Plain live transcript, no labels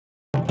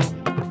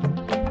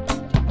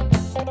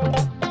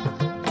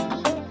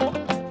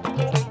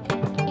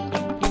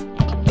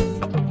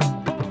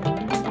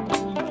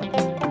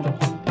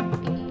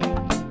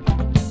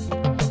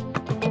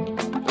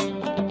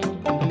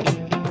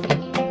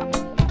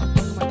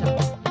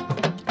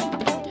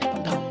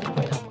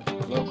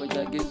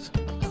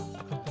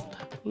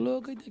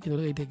loo ko jàkkee loo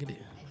koy dégg de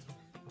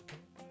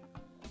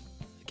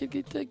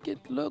kii jàkkee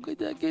loo ko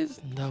jàkkee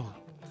ndaw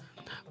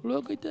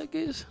loo ko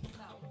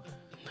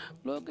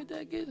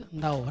jàkkee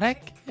ndaw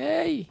rek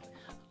hey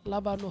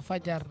Labaan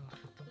fajar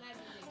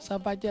sa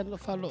bàjjen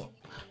falo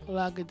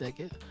laa ko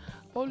jàkkee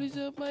Pawlish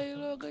Mbaye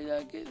loo ko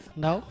jàkkee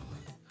ndaw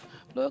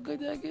loo ko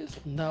jàkkee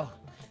ndaw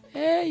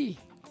hey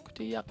ku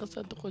ci yàq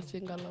sa tuxu si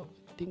ngelaw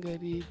di nga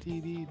rii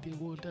di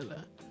wóote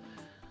la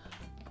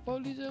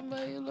Pawlish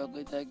Mbaye loo ko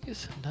jàkkee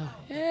ndaw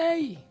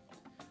hey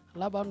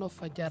Labaan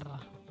fajar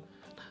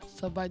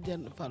sa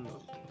bàjjen falo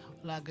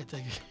laa ko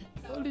jàkkee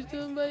Pawlish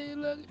Mbaye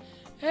loo ko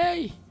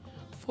hey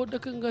foo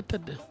dëkk nga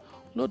tëdd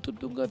noo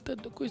tudd nga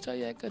tëdd kuy sa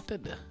yaay nga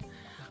tëdd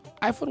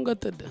iPhone nga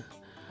tëdd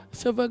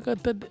sëfa nga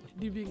tëdd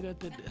dibi nga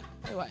tëdd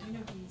waay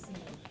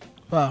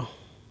waaw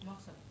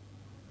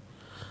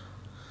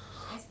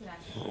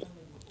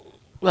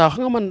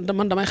xam nga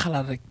man damay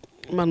xalaat rek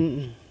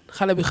man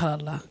xale bi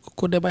xalaat la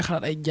ku damay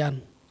xalaat ay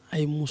jaan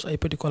ay muus ay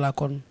petit cola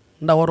kon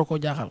ndaw waru ko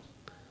jaaxal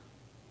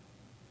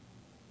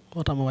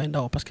moo tax ma way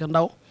ndaw parce que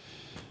ndaw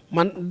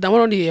man dama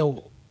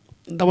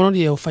doon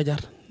yeewu fajar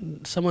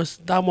sama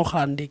daa moo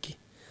xalaat ndékki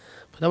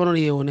dama doon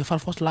yeewu ne far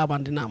force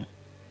Labaan dina am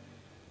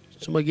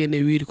su ma génnee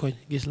wiiri koñ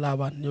gis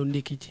Labaan ñëw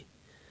ndékki ci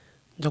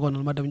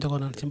njogonal ma dem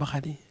njogonal ci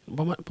mbaxat yi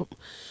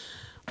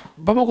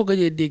ba ma ko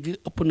gëjee dégg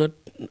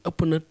ëpp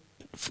na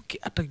fukki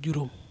at ak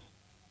juróom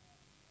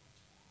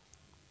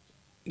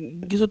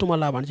gisatuma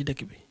Labaan ci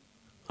dëkk bi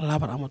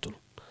Labaan amatul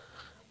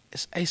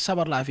ay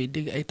sabar laa fi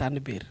dégg ay tànn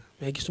biir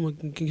mais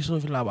gisuma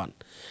fi Labaan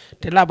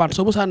te Labaan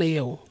soo musaana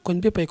yeewu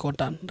koñ bépp ay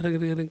kontaan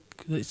rek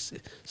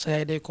sa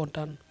yaay day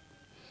kontaan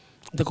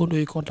dëkkandoo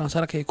yi kontaan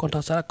sa rakk yi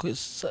kontaan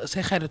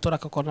say xarit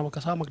rakk kontaan parce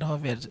que sama mag dafa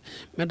vierge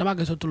mais damaa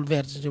gisatul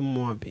vierge ci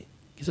moment bi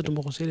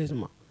gisatuma ko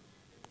sérieusement.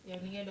 yow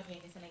ni ngay doxee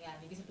ni Sénégal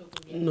bi gisatoo ko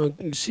non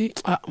si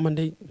man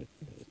de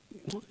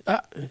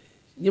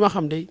ñi ma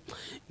xam de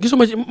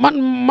gisuma ci man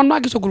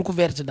maa gisagul ku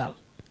vierge daal.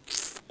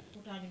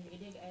 pourtant ñu ngi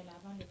dégg ay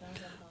Labaan de temps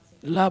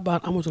en temps. Labaan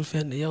amatul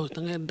fenn yow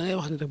da ngay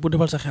wax ni rek bu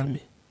defal sa xel mi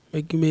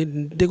mais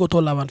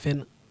déggatoo Labaan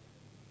fenn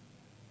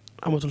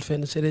amatul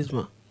fenn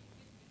sérieusement.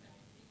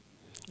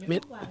 mais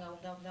pourquoi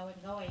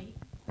nga way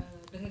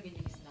da nga gëj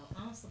a gis ndaw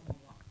en ce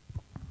moment.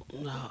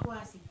 waaw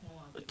pourquoi si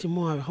moment bi. ci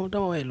moment bi xam nga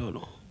dama way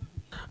loolu.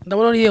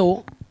 dama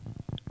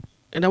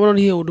doon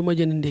yeewu du ma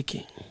jënd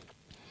ndékki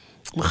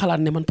ma xalaat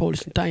ne man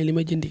Pawlish temps yi li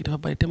may jënd ndékki dafa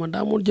bari te man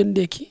daa moon jënd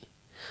ndékki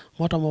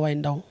moo tax ma way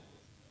ndaw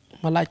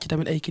ma laaj ci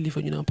tamit ay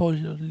kilifa ñu ne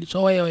Pawlish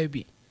soo wayee way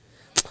bi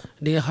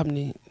di nga xam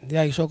ni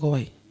yaa ngi soo ko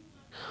way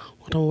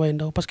moo tax ma way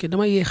ndaw parce que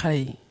dama yee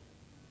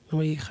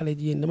xale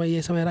jigéen dama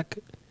yee samay rakk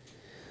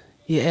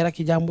yee ay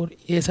rakki jàmbur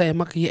yee say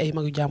mag yee ay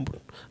magu jàmbur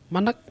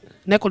man nag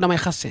nekkul damay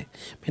xaste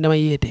mais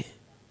damay yeete.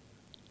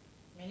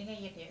 mais li nga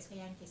yeete est-ce que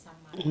yaa ngi ciy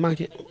sàmmal. maa ngi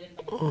ci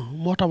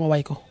moo tax ma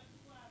way ko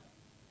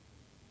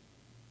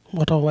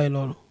moo tax ma way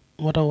loolu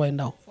moo tax ma way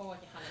ndaw foo woo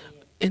ci xale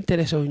yi.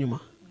 intéressé wu ñu ma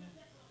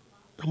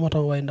moo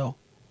tax ma way ndaw.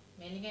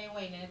 mais li ngay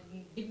way ne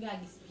dig ngaa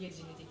gis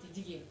virginité ci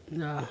jigéen.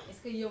 waaw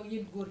est-ce que yow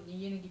yéen góor ñi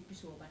yéen a ngi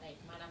pisoo ba tey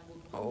maanaam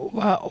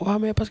góor. waaw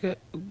mais parce que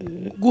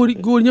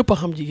góor ñëpp a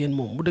xam jigéen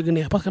moom bu dëgg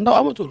neex parce que ndaw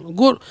amatul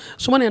góor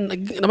su ma nee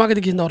damaa ko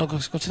di gis ndaw rek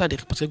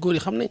c'est-à-dire parce que góor yi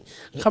xam nañ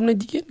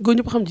jigéen góor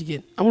ñëpp a xam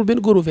jigéen amul benn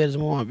góoru vierge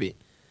moment bi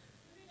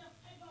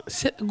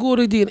góor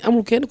ak jigéen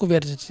amul kenn ku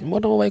vierge ci moo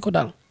tax ma way ko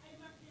daal.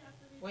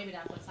 way bi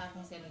daal kon ça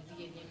concerne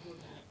jigéen ñi góor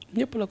ñi.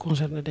 ñëpp la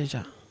concerné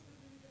déjà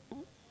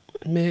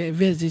mais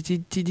vierge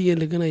ci jigéen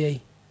la gën a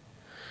yey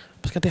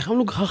parce que tey xam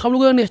lu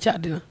gën a neex ci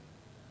àddina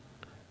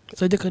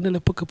sa jëkkër ne la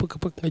pëkk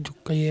nga jug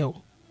nga yeew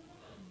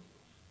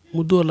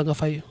mu dóor la nga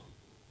fay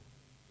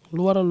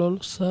lu waral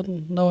loolu sa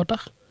ndaw a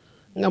tax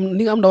nga am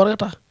li nga am ndaw rek a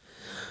tax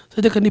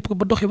sa jëkkër ni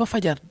ba doxi ba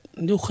fajar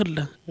ñëw xët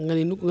la nga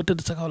ni nu nga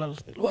tëdd sa kaw lal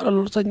lu waral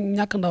loolu sa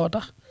ñàkk ndaw a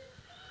tax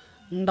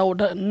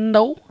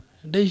ndaw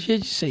day ci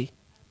sëy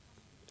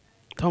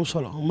dafa am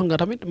solo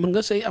mën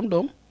nga sëy am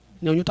doom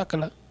ñëw ñu takk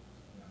la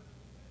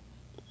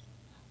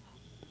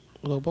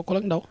loolu bokkul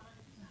ak ndaw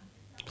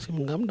parce que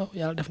mën nga am ndaw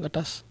yàlla def nga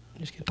tas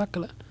ñu ki takk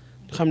la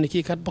ñu xam ne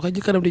kii kat ba ko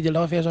jëkkëram di jël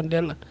dafa feesoon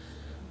dell la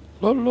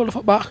loolu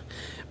dafa baax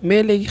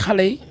mais léegi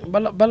xale yi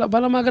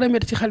bala maa gën a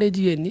métti ci xale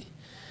jigéen ñi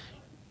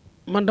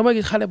man dama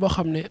gis xale boo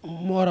xam ne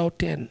moo raw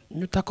teen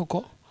ñu takk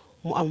ko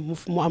mu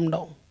am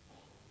ndaw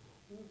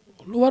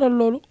lu waral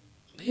loolu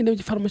dañuy dem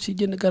ci pharmacie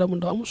jënd garabu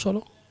ndaw amul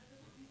solo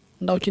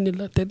ndaw ci nit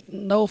la te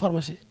ndawu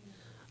pharmacie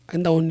ak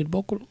ndawu nit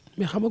bokkul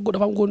mais xam nga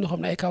dafa am góor ñoo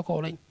xam ne ay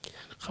kaw lañ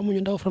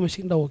xamuñu ndaw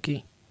pharmacie ndaw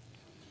kii.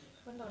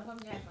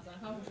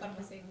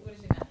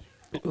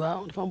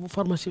 waaw dafa am bu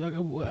pharmacie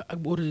ak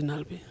bu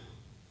original bi.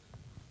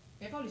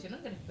 mais Pawlish nan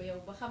nga def ba yow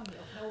ba xam ne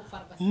ndawu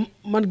pharmacie.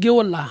 man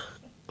géwal laa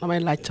damay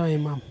laaj samay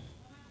maam.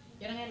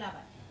 yow da ngay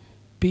laabaan.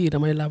 pii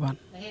damay laabaan.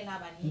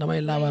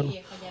 damay laabaan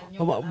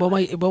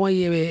ba ma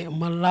yeewee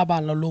man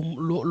laabaan la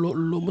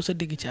loo mës a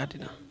dégg ci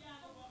àddina.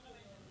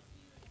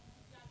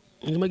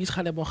 li ma gis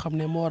xale boo xam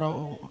ne moo raw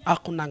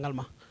àqu nangal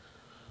ma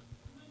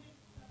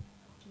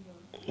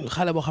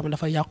xale boo xam ne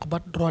dafa yàqu ba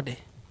droodee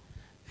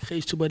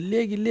xëy suba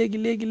léegi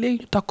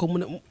ñu takk ko mu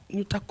ne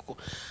ñu takk ko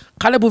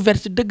xale bu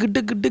vert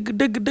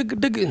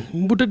dëgg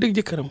bu tëdd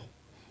jëkkëram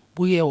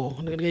bu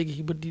yeewoo da ngay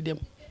gis bët di dem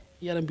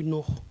yaram bi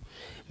noox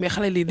mais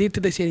xale lii day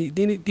tëdd seen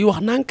di wax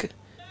nànk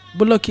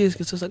bu la kii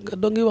sa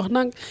doo ngi wax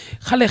nànk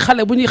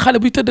xale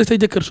buy tëdd sa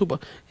jëkkër suba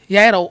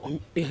yaay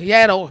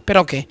raw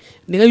perroquet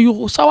di nga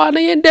yuuxu sawa na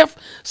ngeen def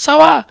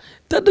sawa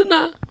tëdd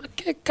naa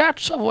ke kaat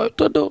savoy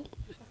tëddoo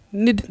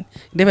nit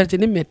deferte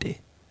ni méttee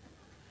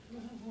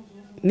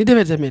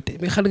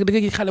mais xale da nga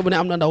gis xale bu ne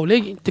am na ndaw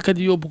léegi jëkkër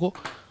ji yóbbu ko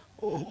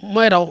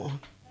mooy raw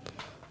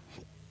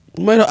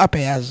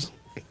appayage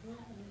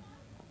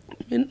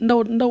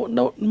ndaw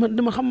man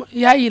dama xam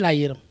yaay yi laa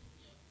yërëm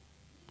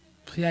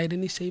yaay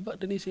dañuy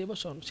sëy ba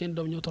sonn seen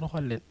doom ñoo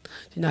toroxal leen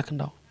ci ñàkk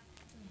ndaw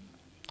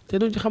te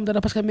duñ ci xam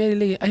dara parce que mère yi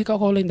léegi ay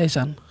kaw lañ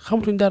ndeysaan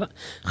xamatuñ dara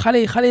xale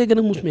yi gën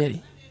a muus mère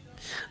yi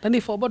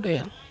dañuy foo ba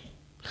doyal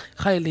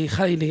xale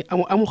yi léegi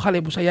amul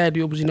xale bu sa yaay di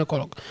yóbbu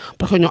gynécologue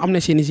parce que ñoom am na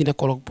seen i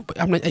gynécologue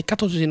am nañ ay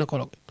 14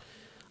 gynécologue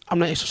am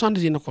na ay 60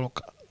 gynécologue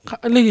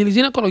léegi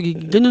gynécologue yi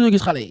gën nañoo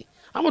gis xale yi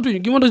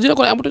amatuñu gi moo tax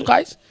gynécologue yi amatuñu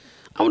xaalis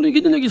amatuñu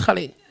gën nañoo gis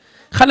xale yi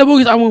xale boo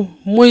gis amul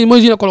mooy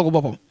gynécologue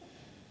boppam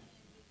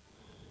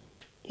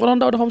moo tax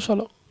ndaw dafa am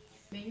solo.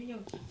 mais ñu ñëw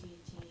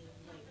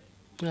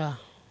ci waaw.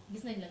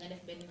 gis nañ la nga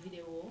def benn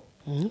vidéo.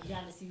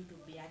 jàll si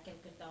YouTube bi y a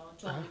quelque temps.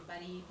 coow yu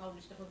bari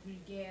Pawlish dafa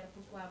vulgaire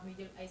pourquoi muy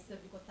jël ay sër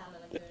di ko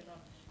tàllal ak yooyu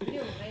noonu.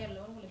 vidéo réel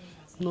la wala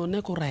non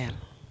nekkul réel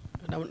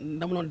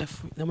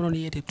dama doon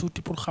yeete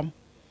tuuti pour xam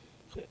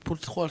pour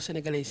xool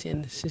sénégalais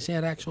seen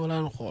réaction laa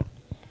doon xool.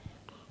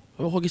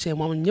 boo ko gisee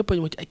moom ñëpp a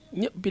ma ci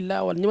ñëpp bi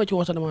laa wala ñi ma ci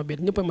woo sax dama bett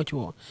ñëpp a ma ci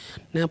woo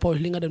nee na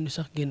Pawlish li nga dem ni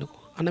sax génn ko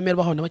am na mère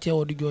boo xam ne dama cee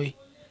woo di jooy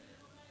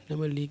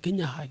dama lii gëj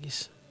naa xaa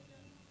gis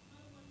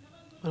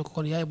man ko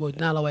kon yaay booy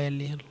dinaa la wayal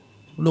lii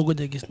loo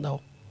gëj a gis ndaw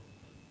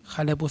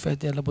xale bu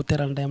fees la bu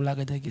teral ndeyam laa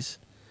gëj a gis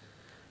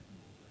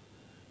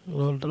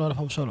loolu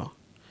dafa am solo.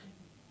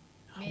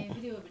 mais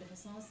vidéo bi dafa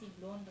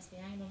sensible woon parce que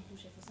yaa ngi doon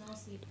touché fu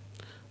sensible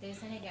te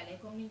sénégalais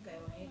comme ni ñu koy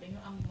waxee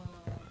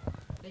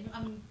dañu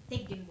am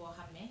teggin boo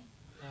xam ne.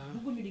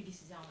 bëgguñu di gis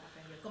genre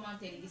affaire yooyu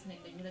commentaire yi gis nañ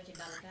ñu la ci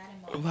dal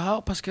carrément.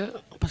 waaw parce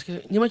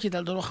que ñi ma ci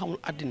dal dañoo xamul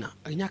àddina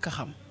ak ñàkk a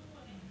xam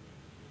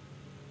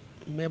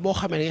mais boo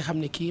xamee da nga xam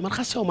ne kii man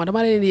xasew ma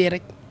dama leen yee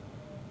rek.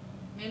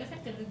 mais le fait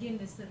que nga génn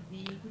sër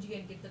bi ku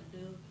jigéen gi tëdd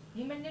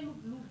mu mel ne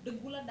lu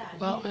dëggu la daal.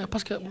 waaw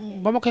parce que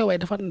ba ma koy way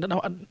dafa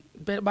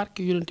barke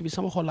yonent bi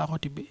sama xol laa ko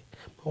tibbi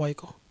ma way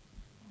ko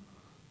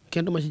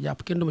kenn du ma ci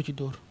jàpp kenn du ma ci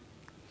dóor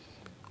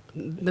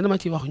dana ma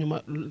ci wax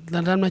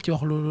dana ma ci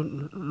wax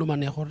lu ma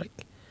neexul rek.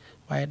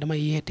 waaye damay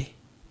yeete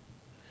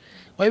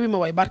waaye bi ma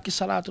way barki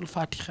salaatul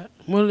fatiha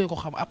mënu leen ko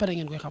xam après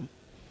ngeen koy xam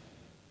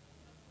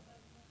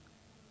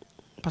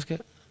parce que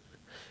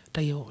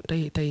tey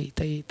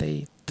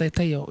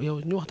yow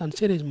ñu waxtaan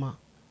sérieusement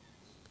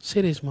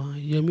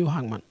yow mi wax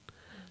ak man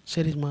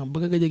sérieusement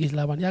bëgg nga gëj a gis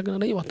Labaan yàgg na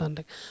dañuy waxtaan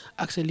rek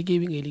ak sa liggéey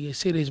bi ngay liggéey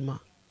sérieusement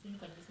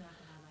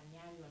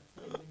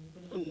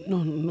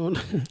non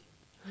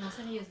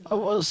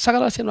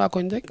sagalal seen waa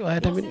koñ rek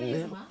waaye tamit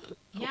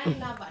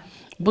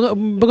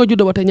ba nga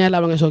juddoo ba tey ñaari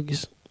Labaan ngay soog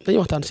gis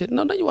dañuy waxtaan seet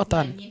non dañuy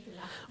waxtaan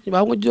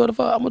waaw nga juddoo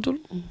dafa amatul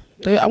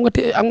te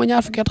am nga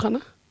ñaar fukki at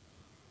xanaa.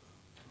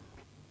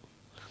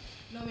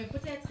 non mais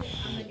peut-être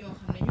am na ñoo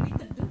xam ne ñu ngi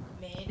tëdd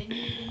mais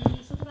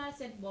dañuy suturaal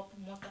seen bopp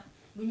moo tax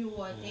lu ñu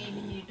wootee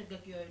nit ñi tëgg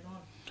ak yooyu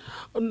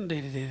noonu.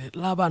 déedéet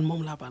Labaan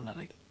moom Labaan la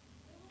rek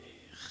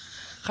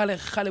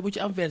xale bu ci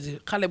am verge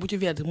xale bu ci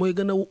verge mooy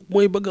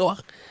bëgg a wax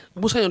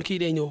bu sañoon kii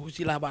day ñëw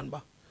ci Labaan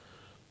ba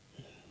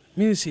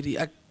ministre yi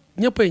ak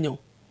ñëppay ñëw.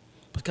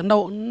 parce que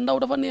ndaw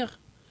dafa neex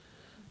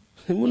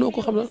mënoo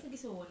ko xam la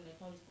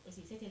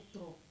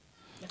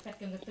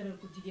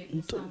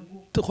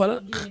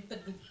xoolal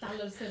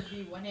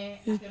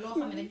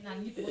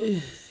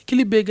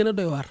clip bee gën a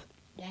doy waar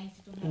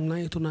naa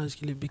ngi tournage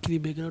clip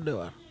bee gën a doy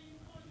waar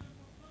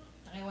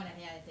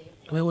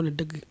damay wane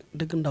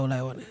dëgg ndaw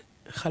laay wane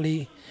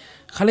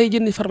xale yi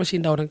jëndi pharmacie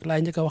ndaw rek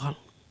laay njëkk a waxal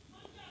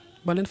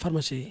ba leen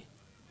pharmacie yi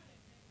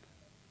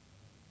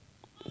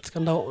parce que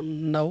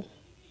ndaw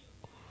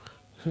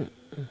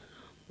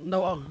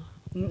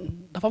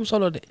dafa am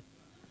solo de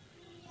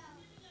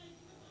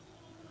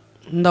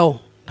ndaw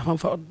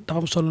dafa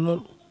am solo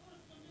lool.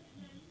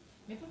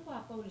 mais pourquoi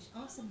Pawlish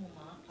en ce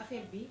moment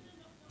affaire bi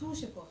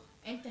touché ko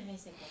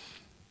intéressé ko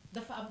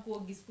dafa am koo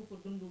gis ku ko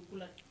dund ku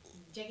la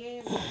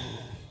jege.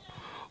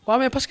 waaw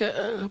mais parce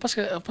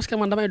que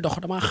man damay dox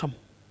damaa xam.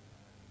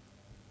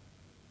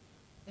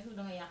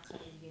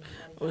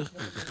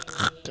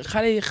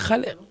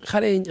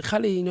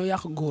 xale yi ñoo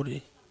yàq góor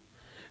yi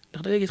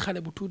ndax da ngay gis xale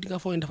bu tuuti nga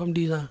foog ne dafa am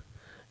 10 ans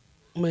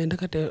mais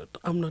ndekete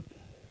am na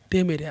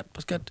téeméeri at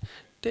parce que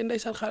te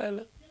ndeysaan xale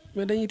la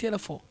mais dañuy teel a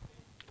fo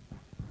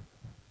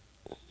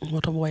moo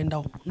tax mu way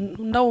ndaw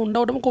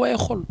dama ko waye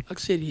xol ak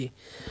série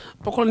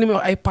ba ko ni may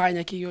wax ay paañ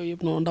ak yooyu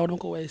yëpp noonu ndaw dama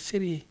ko waye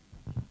série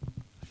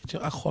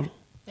ak xol.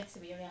 texte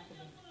bi yow yaa ko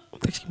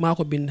bind. texte bi maa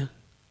ko bind.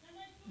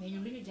 mais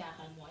ñun lu ñu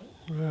jaaxal mooy.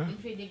 dañu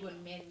fay déggoon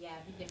Mère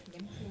Ndiaby def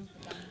même chose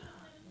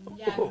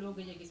Ndiaby loo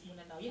gëj a gis mu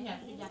ne ndaw yéen ñaar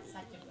du jàpp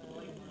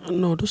sàcc.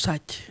 non du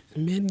sàcc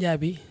Mère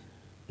Ndiaby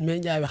Mère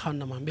Ndiaby xam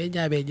na ma Mère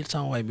Ndiaby jël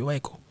sama way bi way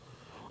ko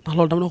ndax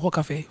loolu dama na ko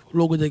café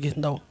loo gëj a gis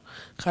ndaw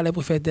xale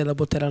bu feetee la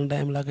bu teral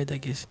ndeyam laa gëj a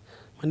gis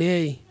man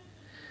yeey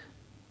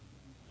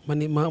man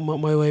ni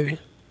mooy way wi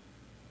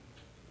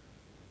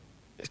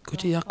ku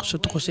ci yàq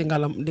surtout ko si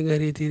ngalam di nga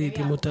réeti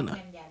réeti mu tëna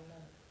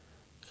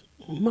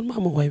man maa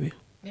moom way bi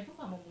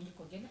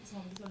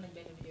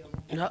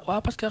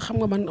waaw parce que xam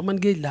nga man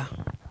géej laa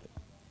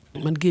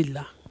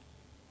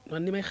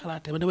man ni may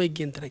xalaatee man damay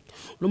gént rek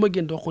lu ma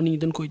gént wax ko nit ñi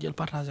dañ koy jël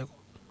partagé ko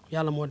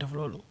yàlla moo def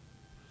loolu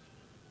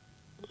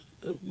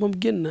moom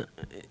génn na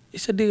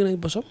sa dégg nañ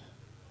bosom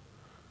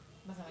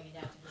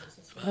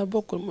waaw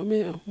bokkul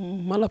mais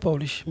man la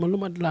Pawlish man lu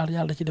ma laal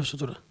yàlla ci def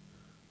sutura.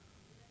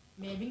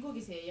 mais bi nga ko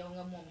gisee yow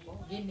nga moom ko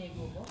génnee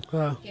ko.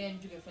 waaw keneen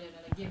jóge fële na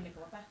la génne ko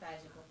ba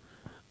partagé ko.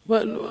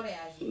 waaw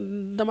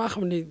damaa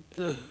xam ne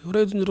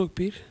roy du niroog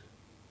pire.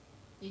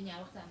 yéen ñaar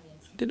waxtaan ngeen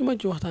si. te duma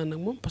ci waxtaan nag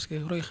moom parce que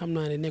roy xam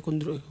naa ne nekkul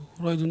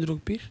roy du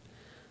niroog pire.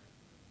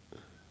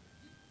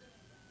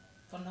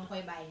 kon danga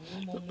koy bàyyi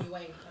nii moom muy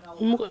way raw.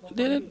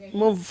 déedéet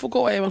moom fu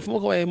ko wayee man fu ma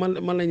ko wayee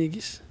man la ñuy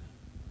gis.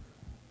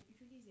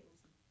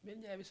 Mère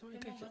Ndiaby samay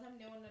teg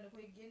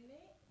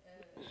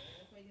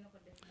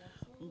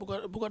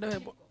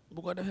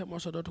bu ko defee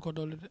morso dootu ko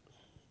dolli de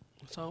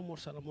sama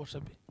morso la morso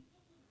bi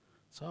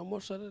sama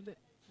morso la de.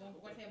 moom bu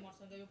ko defee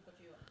morso nga yóbbu ko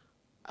ci yoon.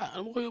 ah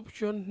dama ko yóbbu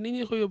ci yoon nit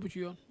ñi ko yóbbu ci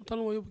yoon tal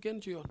ma yóbbu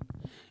kenn ci yoon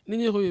nit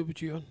ñi ko yóbbu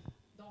ci yoon.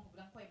 donc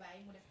danga koy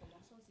bàyyi mu def ko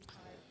morso aussi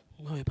travail.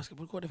 waaw parce que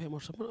bu ko defee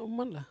morso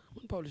man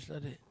Pawlish la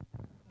de. mais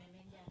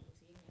Mère Ndiaby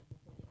aussi yéen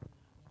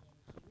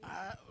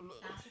ñaar ah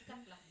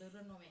taasukat la de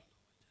renommée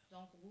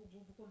donc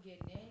bu ko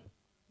génnee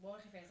boo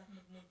xefee sax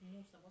mu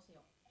muur sa bos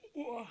yow.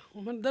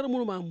 waaw man dara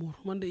mënu maa muur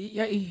man de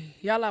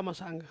yàllaa ma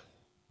sàng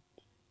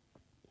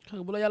xam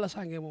nga bu la yàlla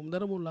sàngee moom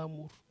dara mënu laa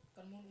muur.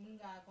 kon mën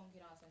ngaa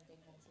concurrence ak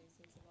moom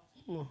si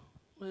morso. non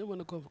man mën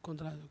na ko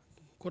contrat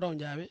ku raw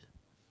Ndiaby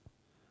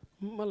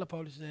man la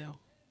Pawlish de yow.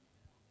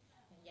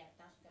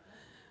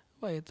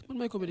 waaye man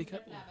may comédie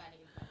kat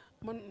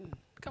man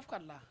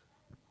kafkat laa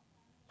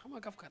xam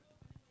nga kafkat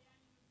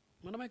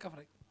man damay kaf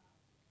rek.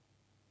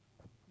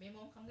 mais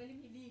moom xam nga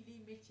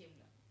lii métier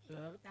la.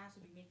 waaw taasu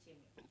bi métier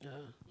la.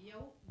 waaw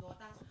yow doo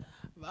taasu kat.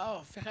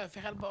 waaw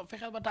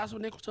fexeel ba taasu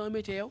nekkul sama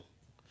métier yow.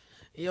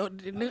 yow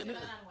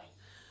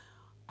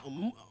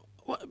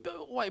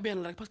waay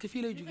benn rek parce que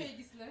fii lay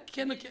jógee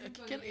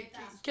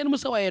kenn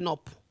mës a wayee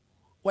nopp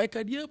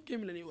waykat yëpp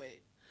gémmi la ñuy wayee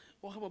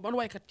boo xam ne ban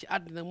waykat ci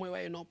àddina mooy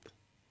wayee nopp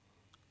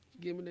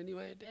gémmi la ñuy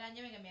wayee de.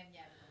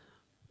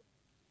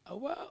 ah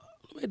waaw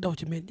may daw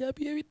ci Mère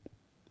Ndiaby yow it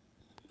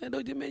may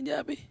daw ci Mère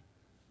Ndiaby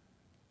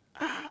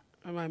ah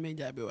maa Mère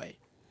Ndiaby waay.